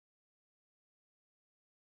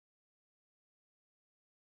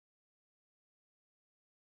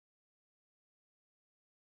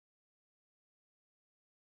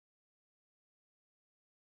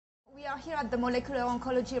are here at the Molecular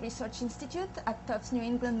Oncology Research Institute at Tufts New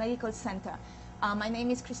England Medical Center. My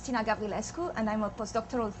name is Cristina Gavrilescu, and I'm a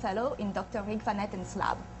postdoctoral fellow in Dr. Rick Van Etten's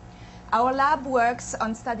lab. Our lab works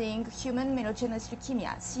on studying human myelogenous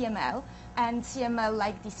leukemia, CML, and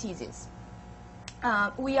CML-like diseases.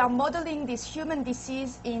 We are modeling this human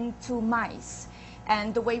disease into mice,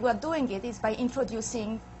 and the way we're doing it is by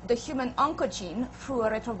introducing the human oncogene through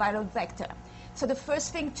a retroviral vector. So the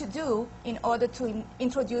first thing to do in order to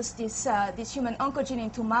introduce this human oncogene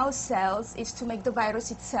into mouse cells is to make the virus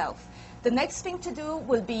itself. The next thing to do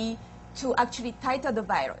will be to actually titer the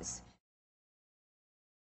virus.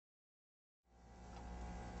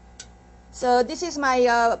 So this is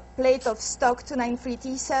my plate of stock 293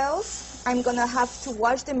 T cells. I'm going to have to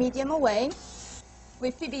wash the medium away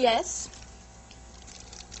with PBS.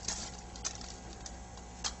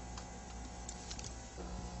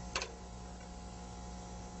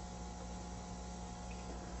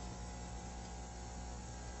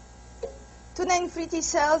 T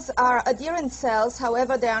cells are adherent cells,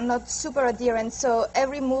 however, they are not super adherent, so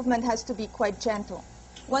every movement has to be quite gentle.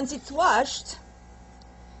 Once it's washed,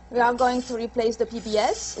 we are going to replace the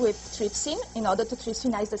PBS with trypsin in order to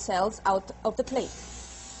trypsinize the cells out of the plate.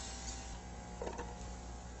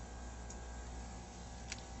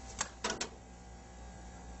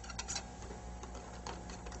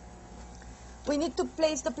 We need to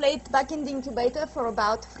place the plate back in the incubator for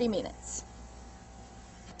about 3 minutes.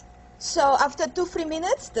 So after 2-3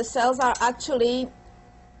 minutes, the cells are actually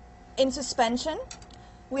in suspension.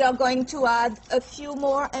 We are going to add a few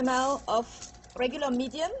more ml of regular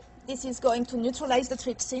medium. This is going to neutralize the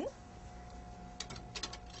trypsin.